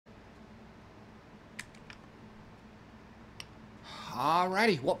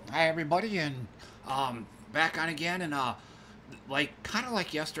Alrighty, well, hi everybody, and back on again, and kind of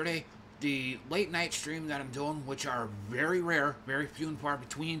like yesterday, the late night stream that I'm doing, which are very rare, very few and far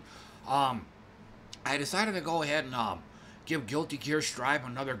between, um, I decided to go ahead and give Guilty Gear Strive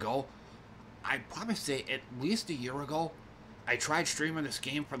another go. I'd probably say at least a year ago, I tried streaming this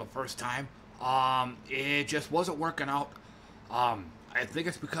game for the first time. It just wasn't working out. I think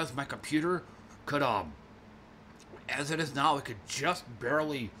it's because my computer could as it is now, it could just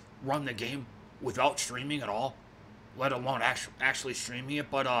barely run the game without streaming at all, let alone actually streaming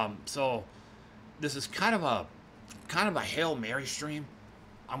it. But so this is kind of a Hail Mary stream.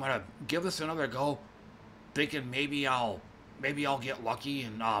 I'm gonna give this another go, thinking maybe I'll get lucky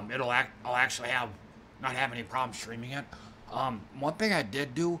and I'll actually not have any problem streaming it. One thing I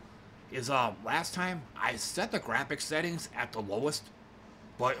did do is last time I set the graphics settings at the lowest,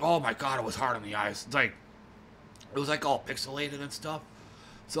 but oh my god, it was hard on the eyes. It was like all pixelated and stuff.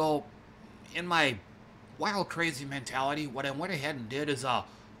 So, in my wild, crazy mentality, what I went ahead and did is up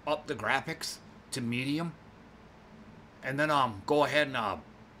the graphics to medium, and then go ahead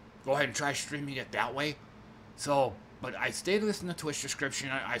and try streaming it that way. So, but I stated this in the Twitch description.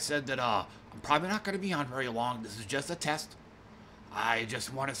 I said that I'm probably not going to be on very long. This is just a test. I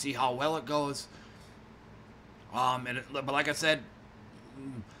just want to see how well it goes. But like I said,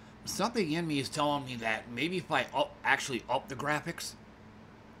 something in me is telling me that maybe if I actually up the graphics,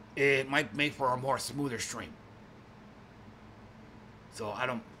 it might make for a more smoother stream. So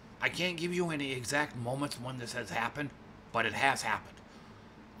I can't give you any exact moments when this has happened, but it has happened.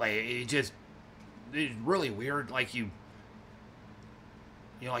 Like it's really weird. Like you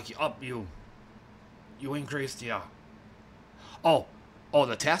increase the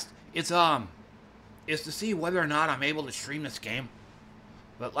the test. It's to see whether or not I'm able to stream this game.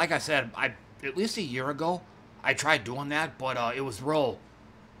 But like I said, at least a year ago, I tried doing that, but it was real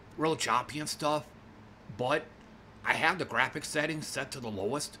choppy and stuff. But I have the graphics settings set to the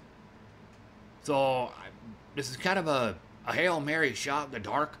lowest. So this is kind of a Hail Mary shot in the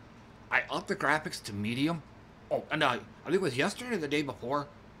dark. I upped the graphics to medium. Oh, and I think it was yesterday or the day before,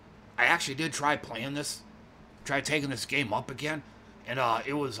 I actually did try playing this. Tried taking this game up again. And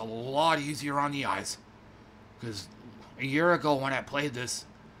it was a lot easier on the eyes. Because a year ago when I played this,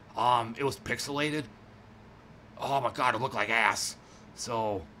 it was pixelated. Oh my god, it looked like ass.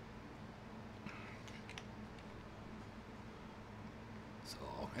 So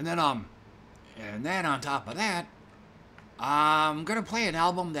and then on top of that, I'm gonna play an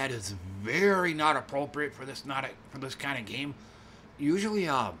album that is very not appropriate for this kind of game. Usually,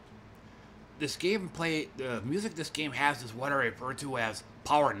 the music this game has is what I refer to as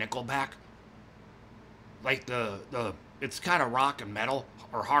power Nickelback. Like it's kind of rock and metal,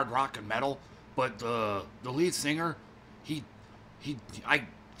 or hard rock and metal, but the lead singer,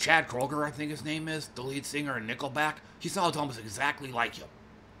 Chad Kroeger, I think his name is, the lead singer in Nickelback, he sounds almost exactly like him.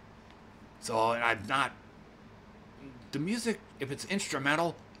 So the music, if it's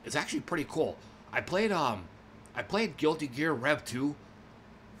instrumental, is actually pretty cool. I played Guilty Gear Rev 2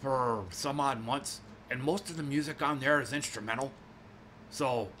 for some odd months, and most of the music on there is instrumental.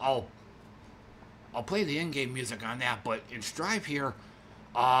 So I'll play the in-game music on that, but in Strive here,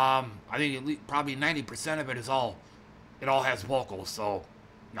 I think at least probably 90% of it all has vocals. So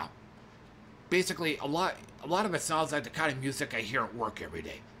no, basically a lot of it sounds like the kind of music I hear at work every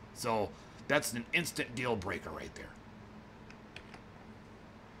day. So that's an instant deal breaker right there.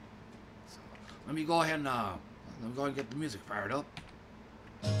 So let me go ahead and get the music fired up.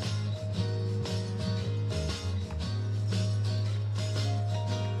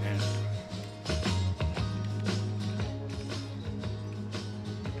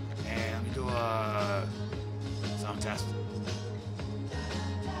 Sound test.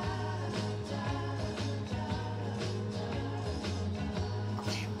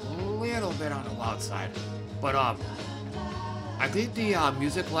 Okay, a little bit on the loud side, but I think the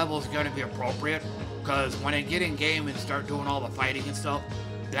music level is going to be appropriate, because when I get in game and start doing all the fighting and stuff,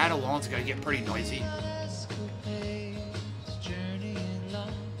 that alone is going to get pretty noisy.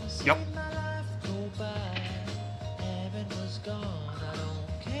 Yep.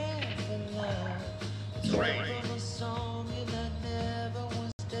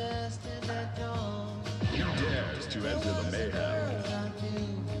 Who dares to enter the mayhem?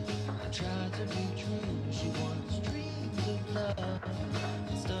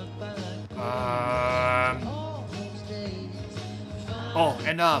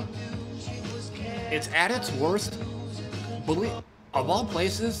 It's at its worst, of all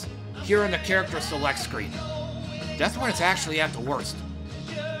places, here in the character select screen. That's when it's actually at the worst.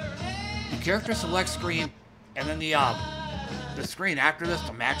 The character select screen, and then the screen after this,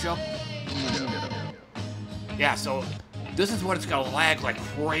 the matchup. Yeah, so this is what it's gonna lag like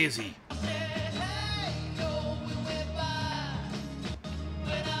crazy.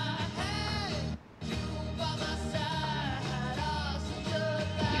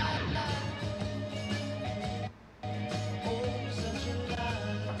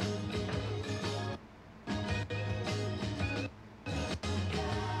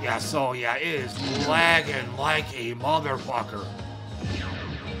 Yeah, so yeah, it is lagging like a motherfucker.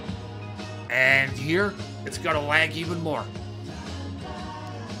 And here, it's gonna lag even more.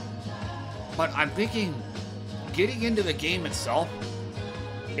 But I'm thinking, getting into the game itself,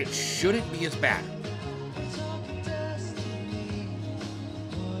 it shouldn't be as bad.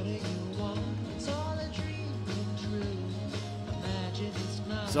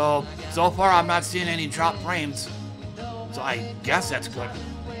 So far I'm not seeing any drop frames. So I guess that's good.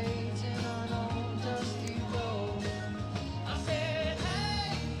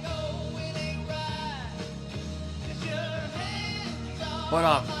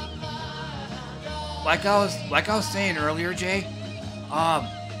 But like I was saying earlier, Jay, I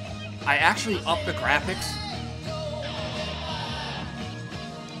actually upped the graphics.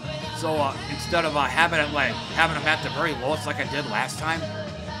 So instead of having them at the very lowest like I did last time,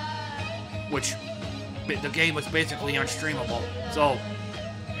 which the game was basically unstreamable. So,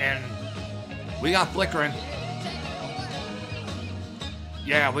 and we got flickering.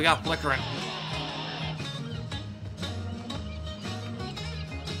 Yeah, we got flickering.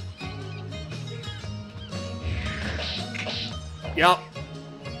 Yep.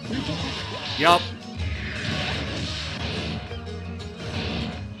 Yep.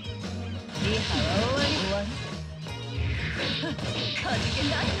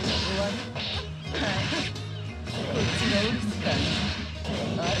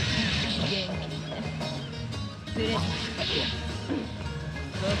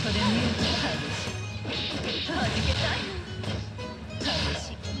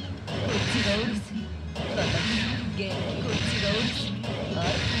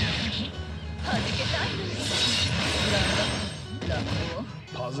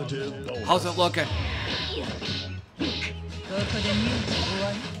 Positive. How's it looking?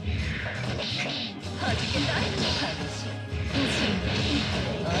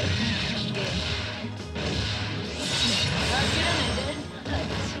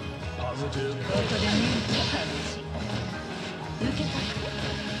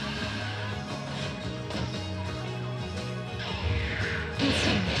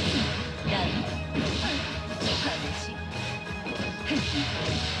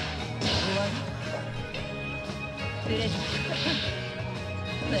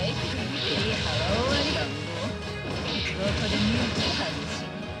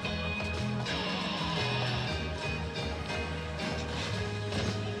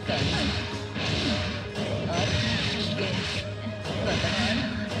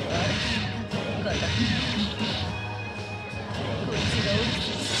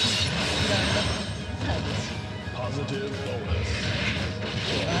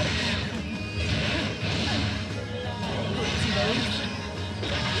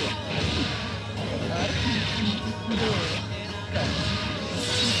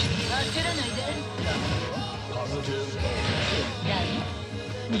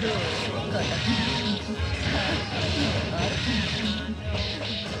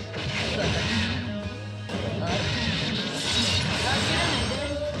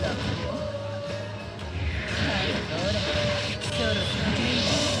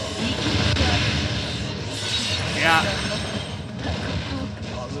 Yeah.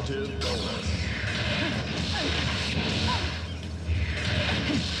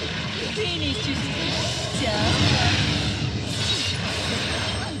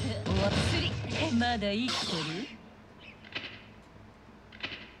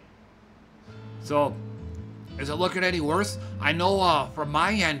 So, is it looking any worse? I know from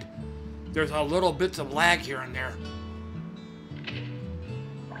my end, there's a little bits of lag here and there.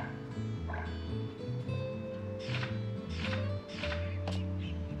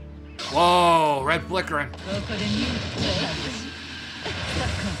 Whoa, red flickering.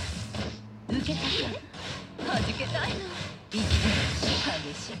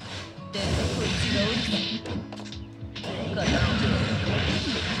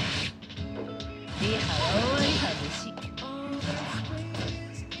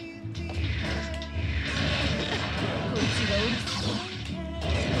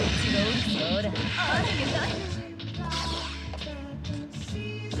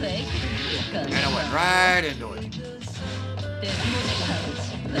 And I went right into it.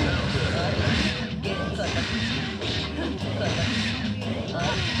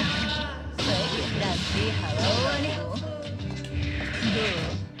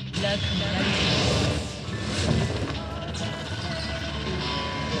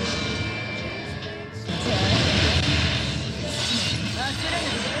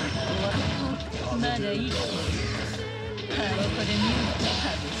 だ生きてる。ここで見るのが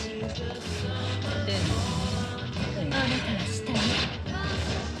激しい。でもあなたは下に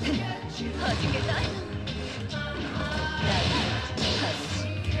はじけたいの。だ激しい。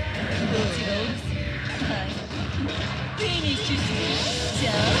どっちがおるす。はい。フィニッシュする。じ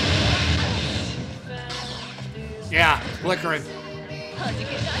ゃあ Yeah, flickering. はじ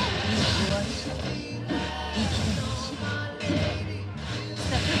けたい。終わりし。生きてるし。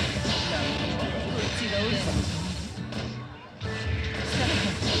さあ、こっちがおるす。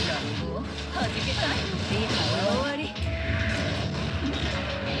はじけたい。リハは終わり。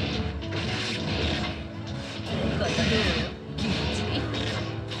これどうよ、キッチン。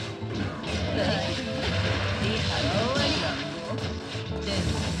はい。リハは終わり。でも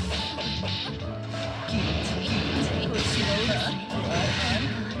キッチン、こっちがおるす。楽になるのが終わっちゃう。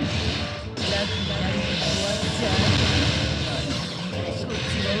こっち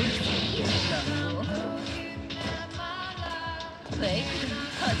がおるす。フェイク。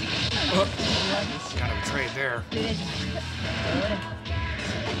Got a trade there. Let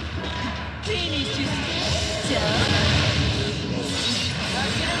me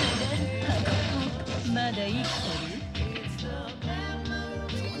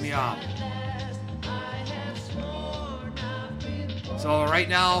So right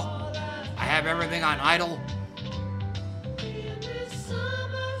now, I have everything on idle.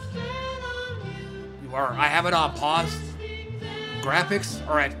 I have it on pause. Graphics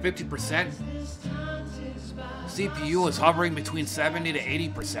are at 50%. CPU is hovering between 70 to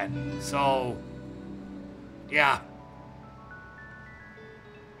 80%. So, yeah.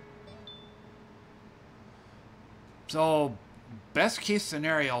 So, best case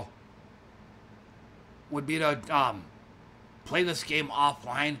scenario would be to play this game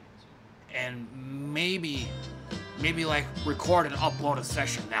offline and maybe like record and upload a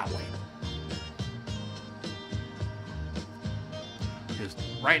session that way.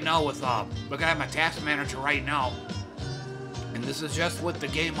 Right now with, looking at my task manager right now, and this is just with the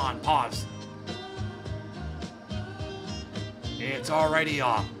game on pause. It's already,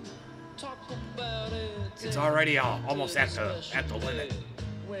 almost at the limit.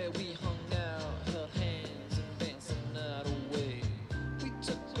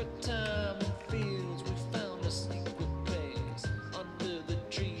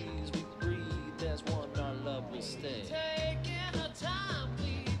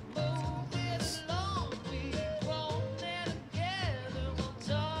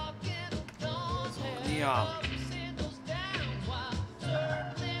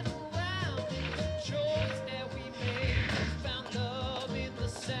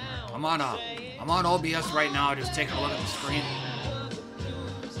 I'm on OBS right now, just taking a look at the screen.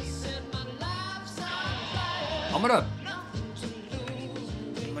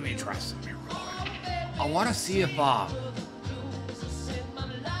 Let me try something here real quick. I want to see if, I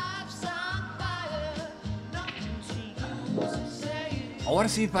want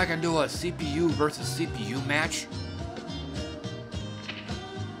to see if I can do a CPU versus CPU match.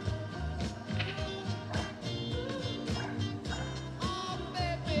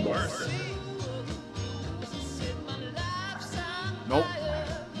 Nope.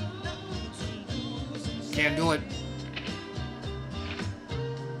 Can't do it.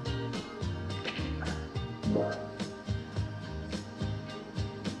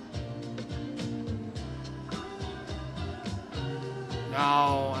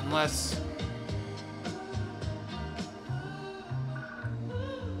 No, unless...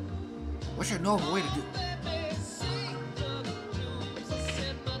 Wish I know of a way to do...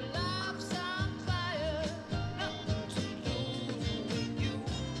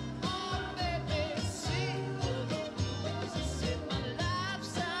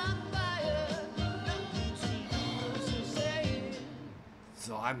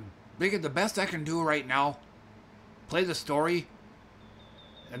 So I'm thinking the best I can do right now, play the story,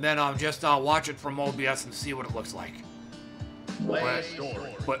 and then just watch it from OBS and see what it looks like. But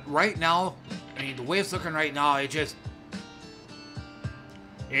right now, I mean, the way it's looking right now, it's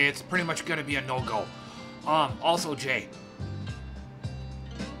pretty much gonna be a no-go. Also, Jay,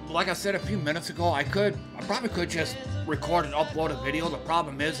 like I said a few minutes ago, I probably could just record and upload a video. The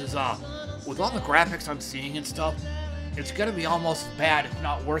problem is with all the graphics I'm seeing and stuff, it's gonna be almost as bad, if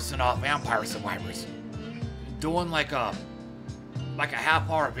not worse than Vampire Survivors. Doing like a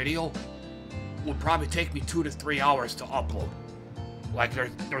half-hour video would probably take me 2 to 3 hours to upload. Like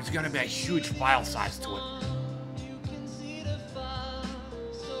there's gonna be a huge file size to it.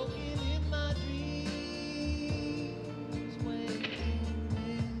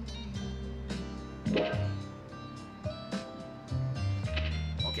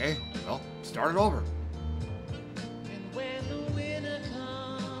 Okay, well, start it over.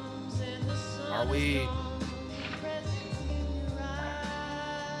 Are we...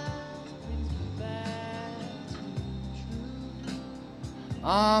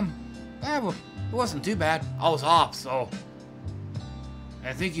 it wasn't too bad. I was off, so...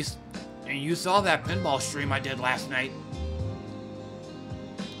 I think you saw that pinball stream I did last night.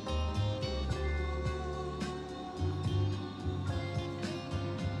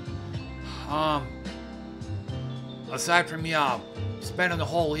 Aside from me, spending the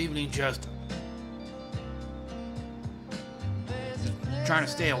whole evening just trying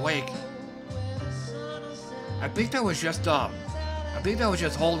to stay awake, I think that was just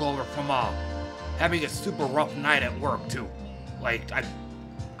holdover from having a super rough night at work too. Like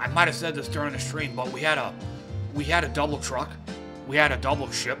I might have said this during the stream, but we had a double truck, we had a double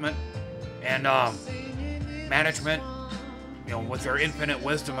shipment, and management, you know, with their infinite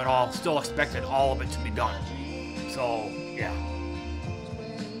wisdom and all, still expected all of it to be done. So yeah.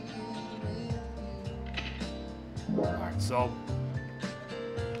 Alright, so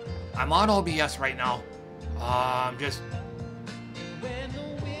I'm on OBS right now. Just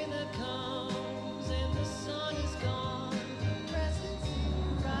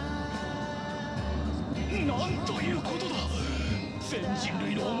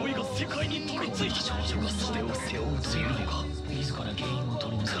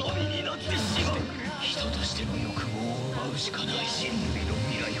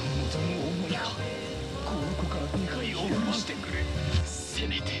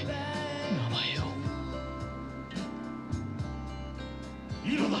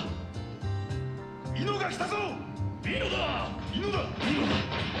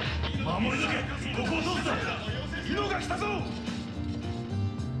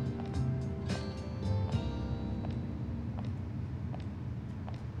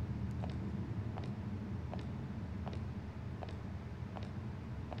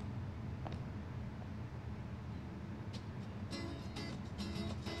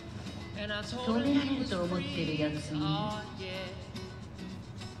止められると思ってるやつに。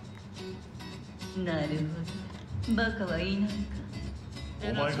なるほど、バカはいないか。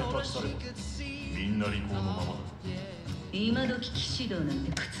お前が立ち去ればみんな利口のままだ。今時騎士道なん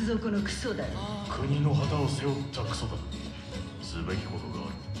て靴底のクソだ。国の旗を背負ったクソだ。すべきことがあ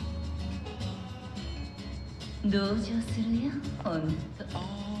る。同情するよ、ほんと。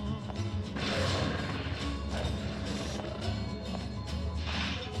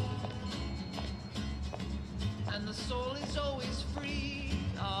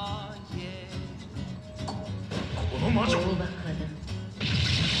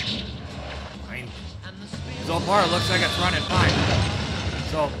So far, it looks like it's running fine.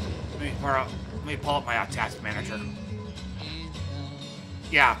 So, let me pull up my task manager.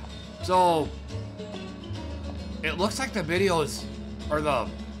 Yeah, so it looks like the videos,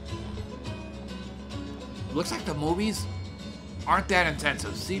 looks like the movies aren't that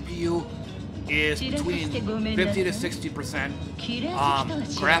intensive. CPU is between 50 to 60%.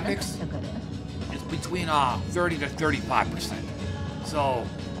 Graphics is between 30 to 35%. So,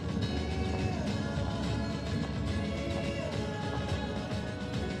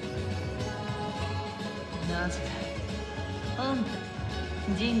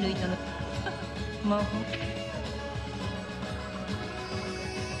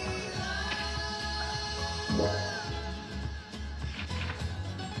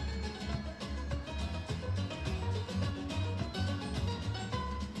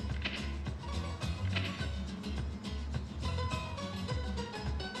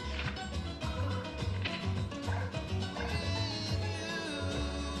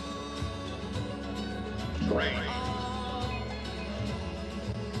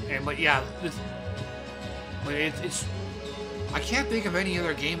 but yeah, it's I can't think of any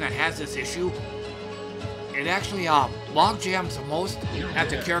other game that has this issue. It actually log jams the most at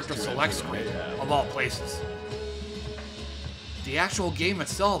the character select screen of all places. The actual game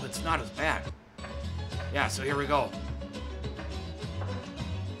itself, it's not as bad. Yeah, so here we go.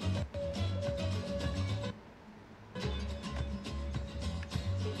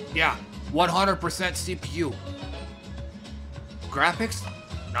 Yeah, 100% CPU. Graphics,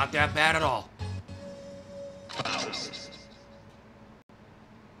 not that bad at all.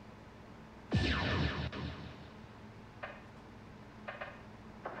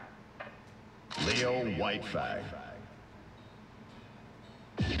 Leo Whitefag.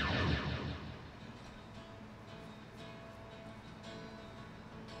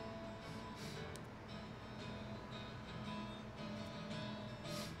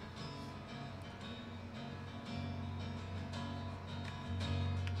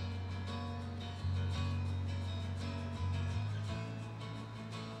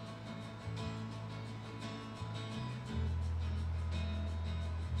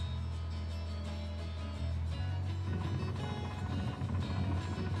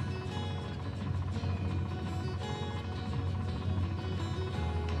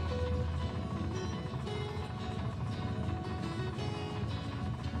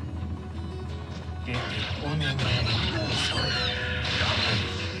 お願いそれ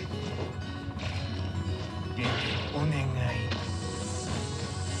出てお願い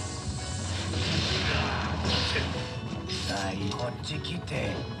さいこっち来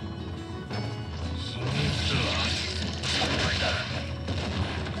て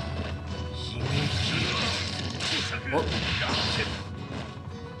悲劇おそ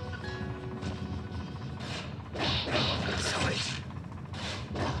れ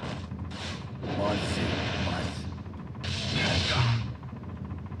まず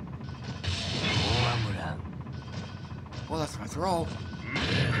大村 Well, that's my throw.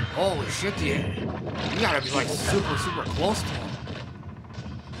 Holy shit, you gotta be like super, super close to him.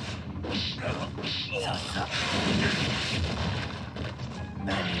 ささ何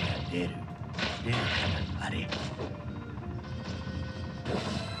が出るかなあれ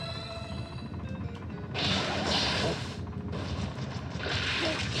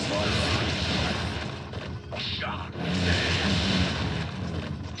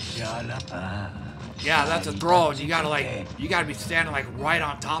Yeah, that's a throw. You gotta be standing like right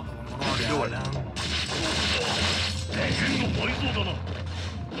on top of him in order to do it.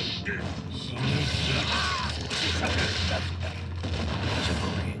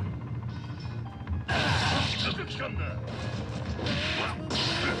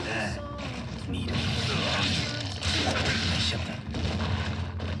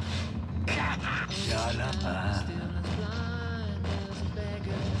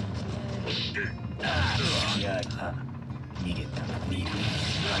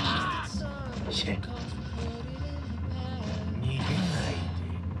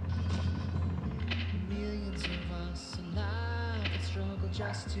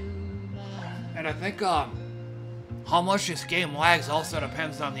 And I think how much this game lags also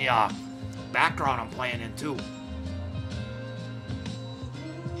depends on the background I'm playing in too.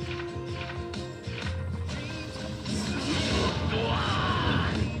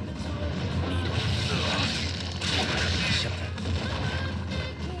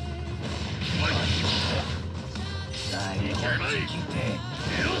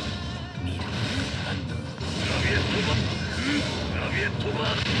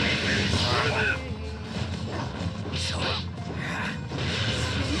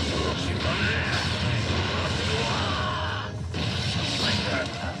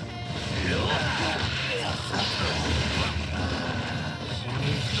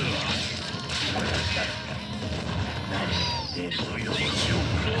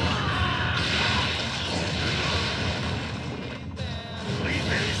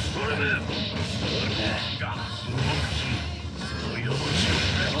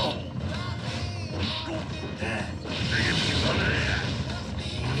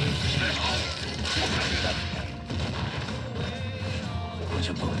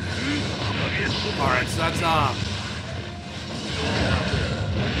 Alright, so that's I'd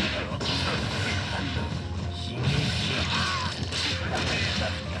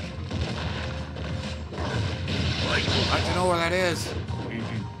like to know where that is.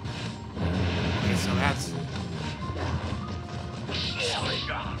 Okay, so that's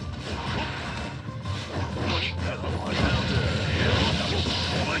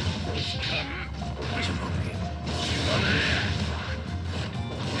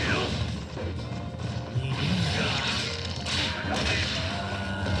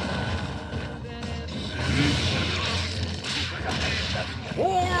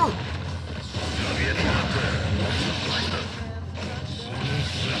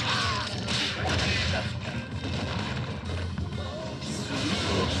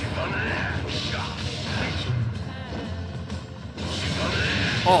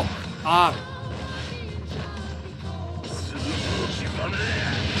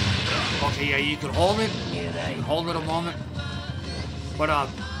okay, yeah, you can hold it. You can hold it a moment. But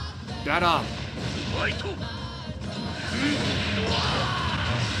that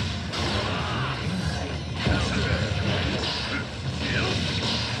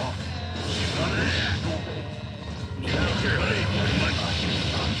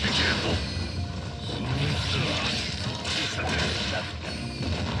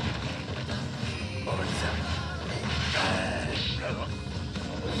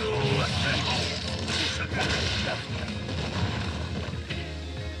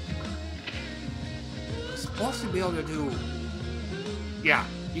supposed to be able to do. Yeah,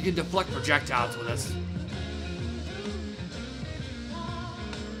 you can deflect projectiles with this.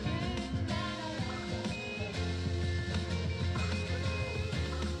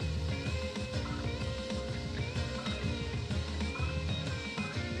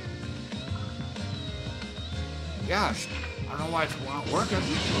 Gosh, I don't know why it's not working.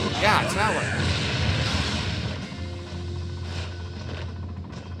 Yeah, it's that way.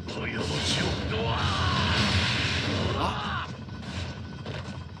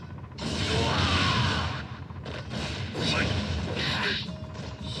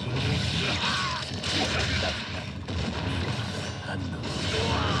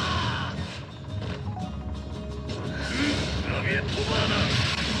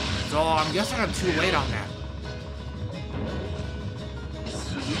 So I'm guessing I'm too late on that.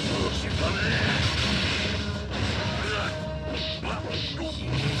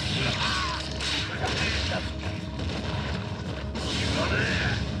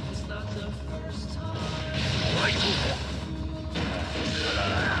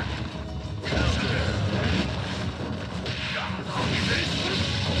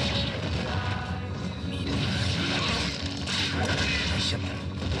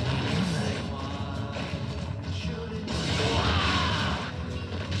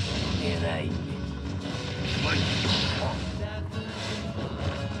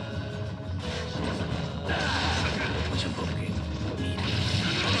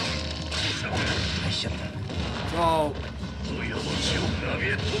 So,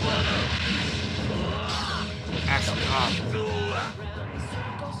 actually,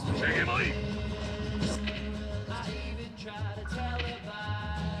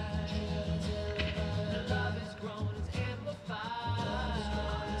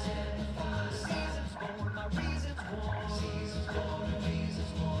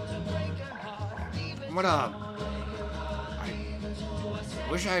 I'm gonna. I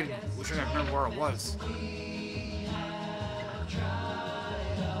wish I could remember where it was.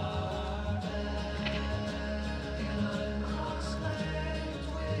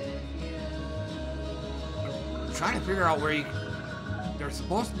 I'm trying to figure out where you. There's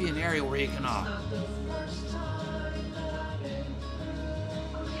supposed to be an area where you can on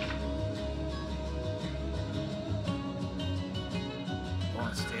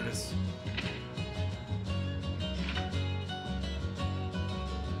status.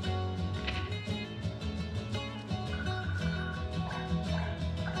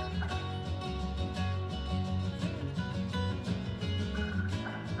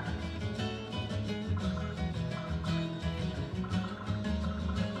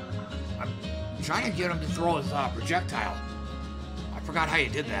 Trying to get him to throw his projectile. I forgot how you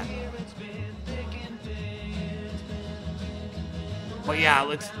did that. But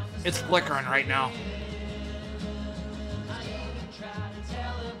yeah, it's flickering right now.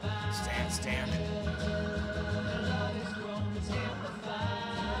 Stand.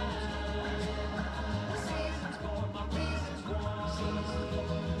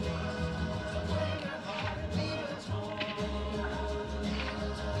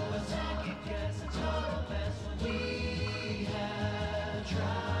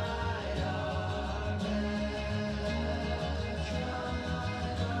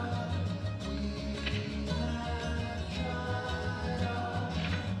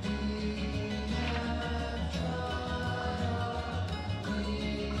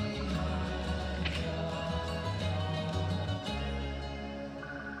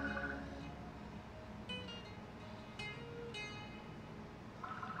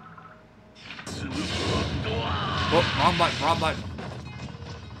 Oh, wrong button.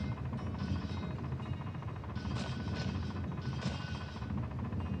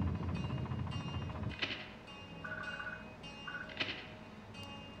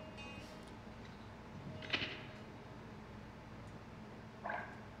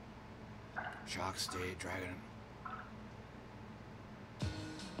 Shock state, dragon.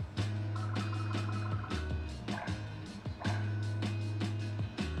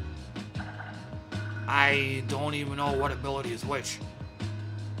 I don't even know what ability is which.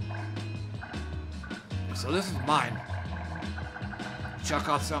 So this is mine. Chuck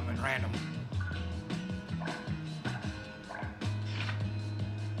out something random.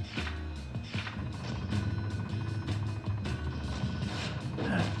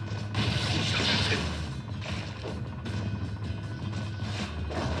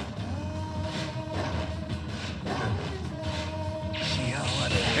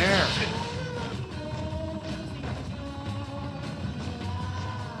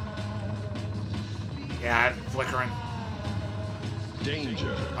 Yeah, flickering.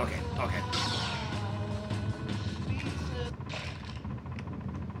 Danger. Okay.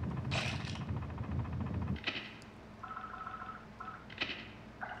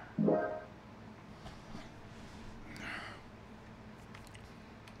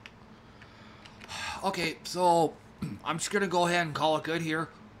 Okay, so I'm just gonna go ahead and call it good here.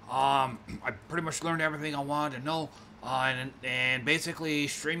 I pretty much learned everything I wanted to know. And basically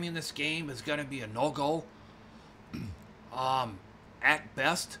streaming this game is gonna be a no-go. At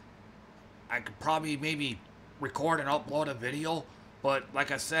best, I could probably maybe record and upload a video, but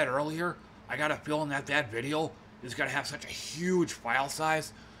like I said earlier, I got a feeling that that video is going to have such a huge file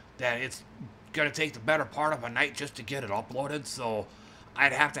size that it's going to take the better part of a night just to get it uploaded. So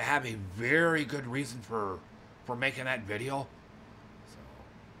I'd have to have a very good reason for making that video. So,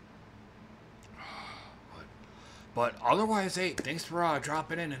 but otherwise, hey, thanks for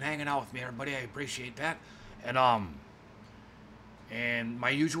dropping in and hanging out with me, everybody. I appreciate that. And my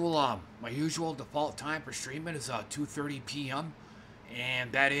usual default time for streaming is 2:30 p.m.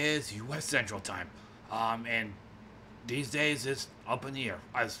 and that is U.S. Central Time. And these days it's up in the air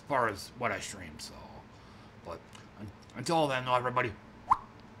as far as what I stream. So, but until then, though, everybody,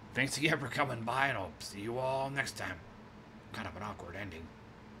 thanks again for coming by, and I'll see you all next time. Kind of an awkward ending.